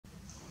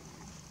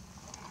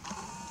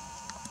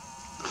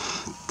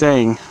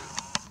dang.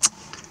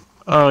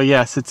 Oh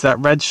yes, it's that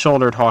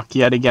red-shouldered hawk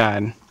yet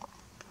again.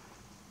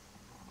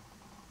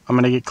 I'm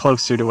gonna get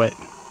closer to it.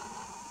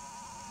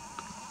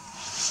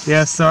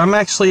 Yeah, so I'm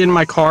actually in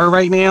my car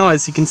right now,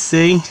 as you can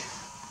see.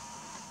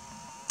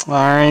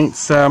 Alright,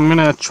 so I'm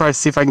gonna try to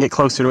see if I can get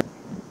closer to it.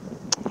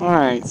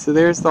 Alright, so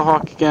there's the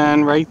hawk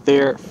again, right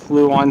there. It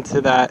flew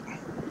onto that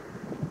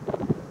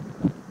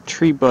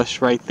tree bush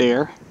right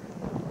there,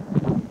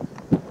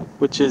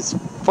 which is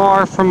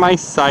far from my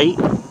sight.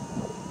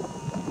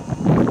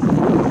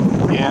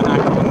 Yeah,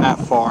 not going that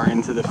far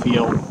into the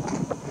field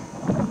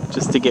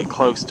just to get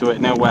close to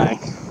it, no way.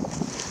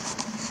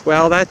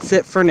 Well, that's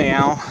it for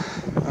now.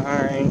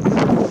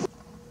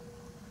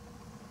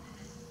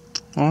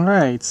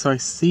 Alright, so I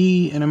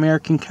see an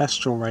American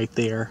kestrel right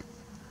there.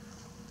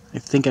 I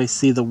think I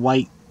see the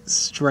white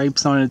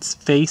stripes on its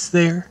face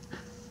there,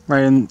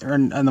 right on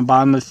the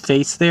bottom of the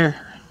face there.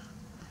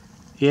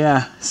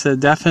 Yeah, so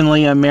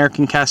definitely an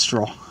American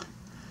kestrel.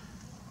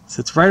 So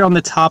it's right on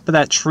the top of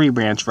that tree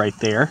branch right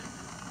there.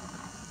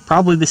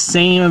 Probably the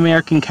same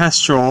American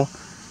kestrel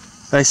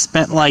that I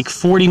spent like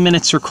 40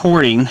 minutes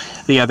recording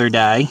the other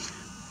day.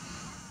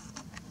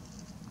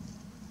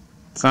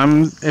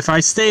 So if I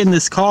stay in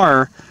this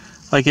car,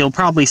 like, it'll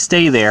probably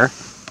stay there.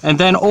 And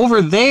then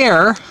over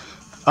there,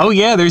 oh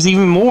yeah, there's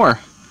even more.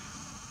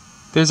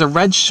 There's a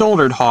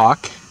red-shouldered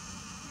hawk.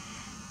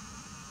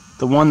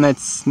 The one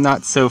that's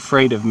not so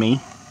afraid of me.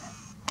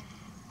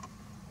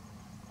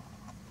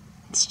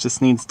 It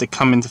just needs to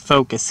come into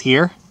focus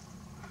here.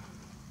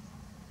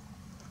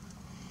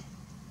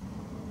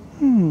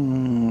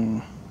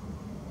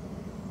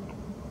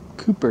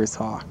 Cooper's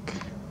hawk.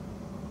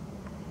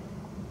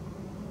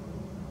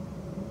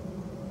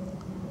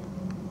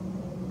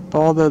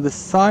 Although the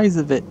size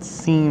of it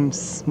seems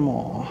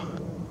small,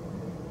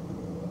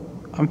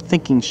 I'm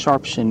thinking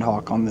sharp-shinned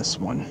hawk on this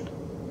one.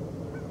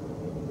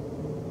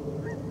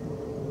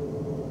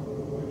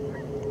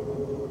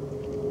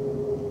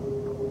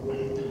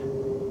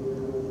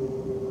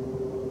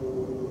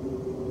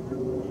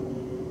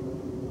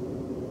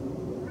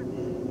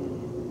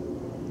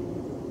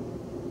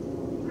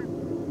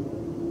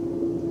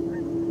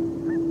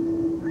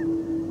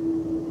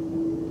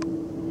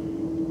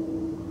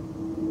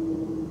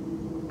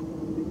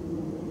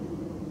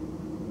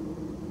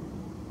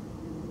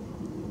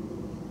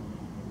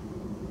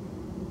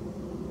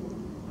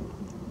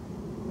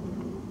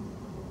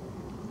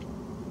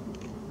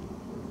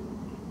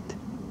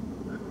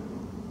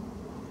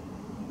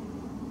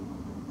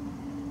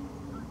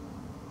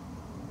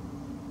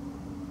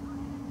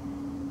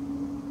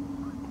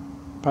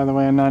 By the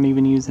way, I'm not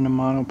even using a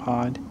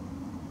monopod.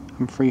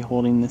 I'm free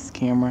holding this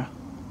camera.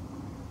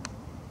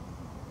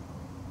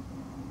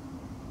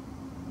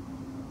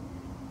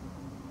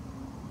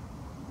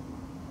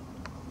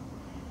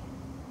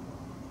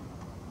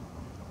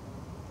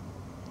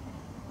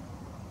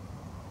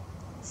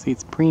 See,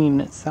 it's preening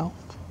itself.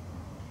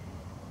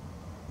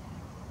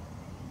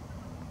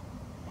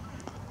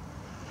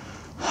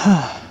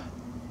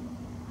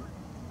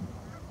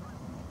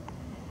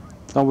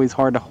 It's always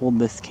hard to hold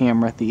this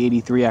camera at the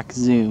 83x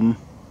zoom.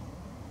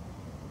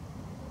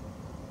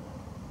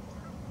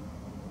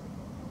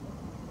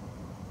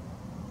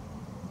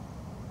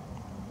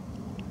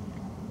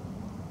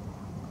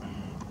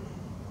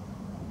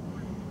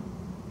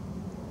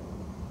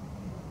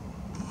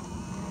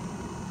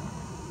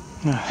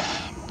 I'm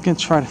gonna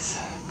try to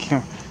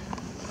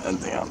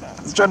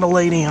let's try to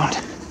lay down.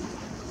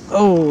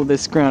 Oh,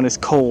 this ground is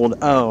cold.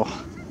 Oh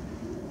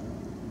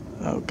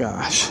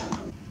gosh.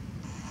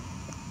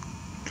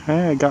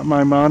 Okay, I got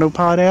my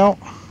monopod out.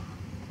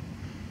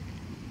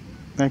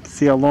 I can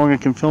see how long I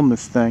can film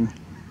this thing.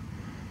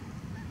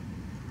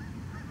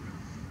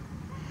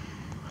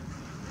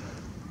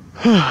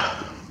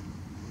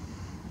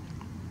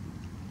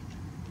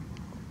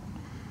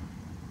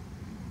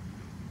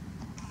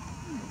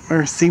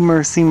 Mercy,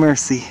 mercy,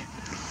 mercy.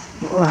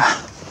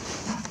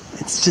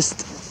 It's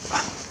just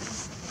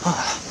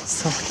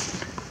so.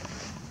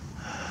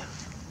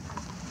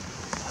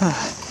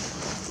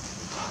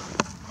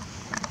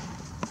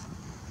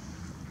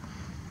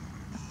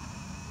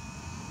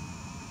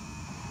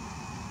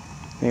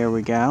 There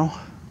we go.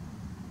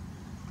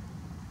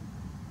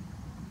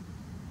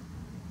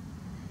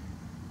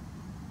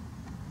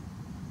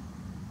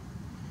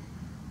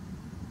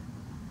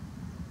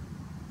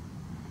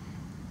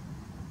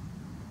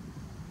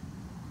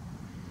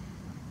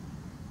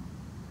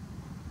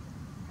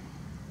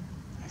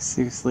 I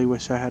seriously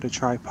wish I had a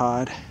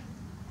tripod.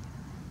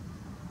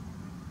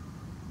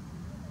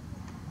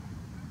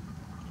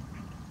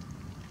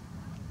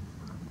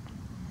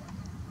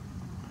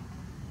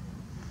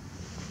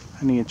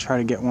 I need to try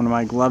to get one of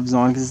my gloves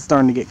on because it's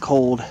starting to get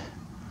cold.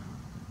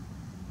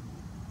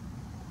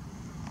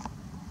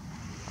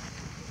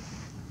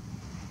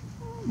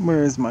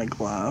 Where is my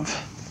glove?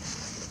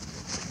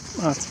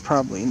 Oh, it's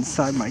probably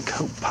inside my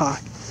coat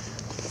pocket.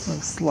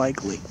 Most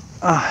likely.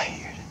 Ah,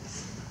 here it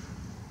is.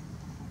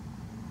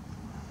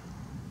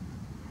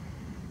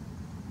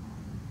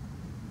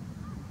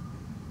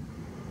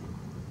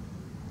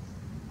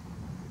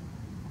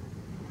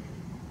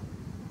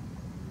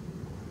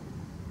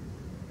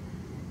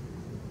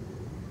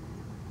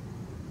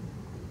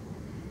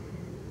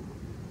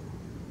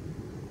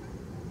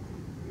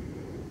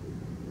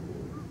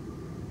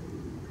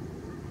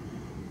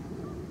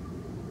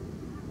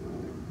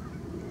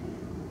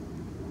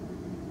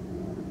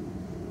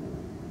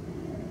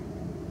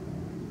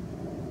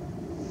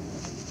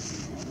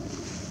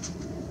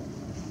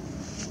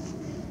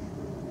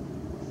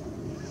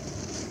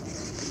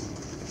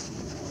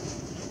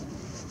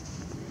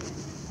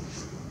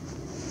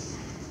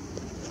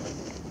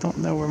 Don't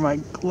know where my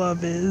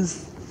glove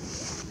is.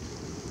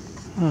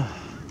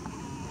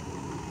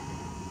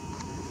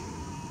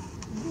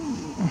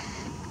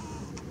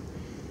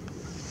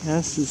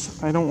 This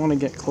is, I don't want to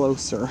get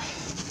closer.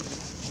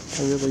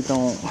 I really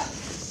don't.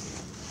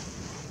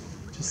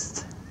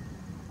 Just...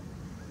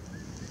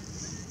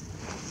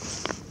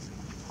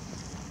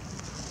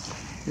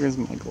 Here's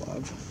my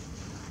glove.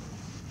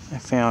 I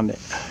found it.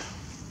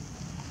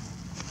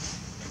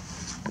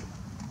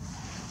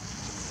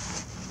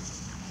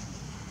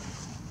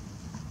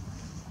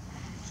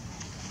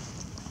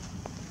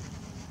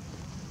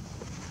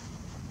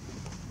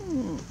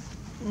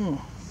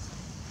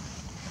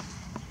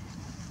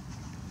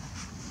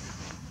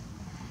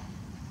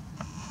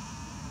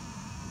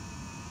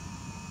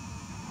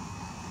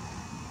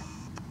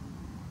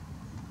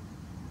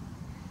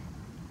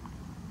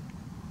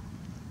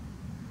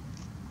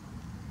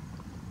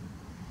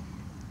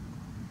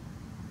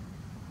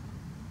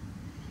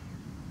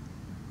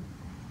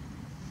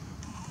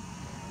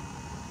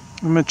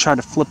 I'm going to try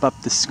to flip up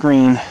the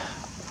screen.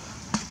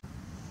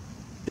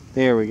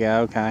 There we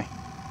go, okay.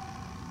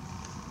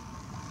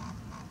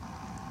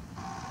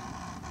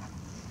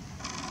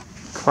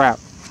 Crap.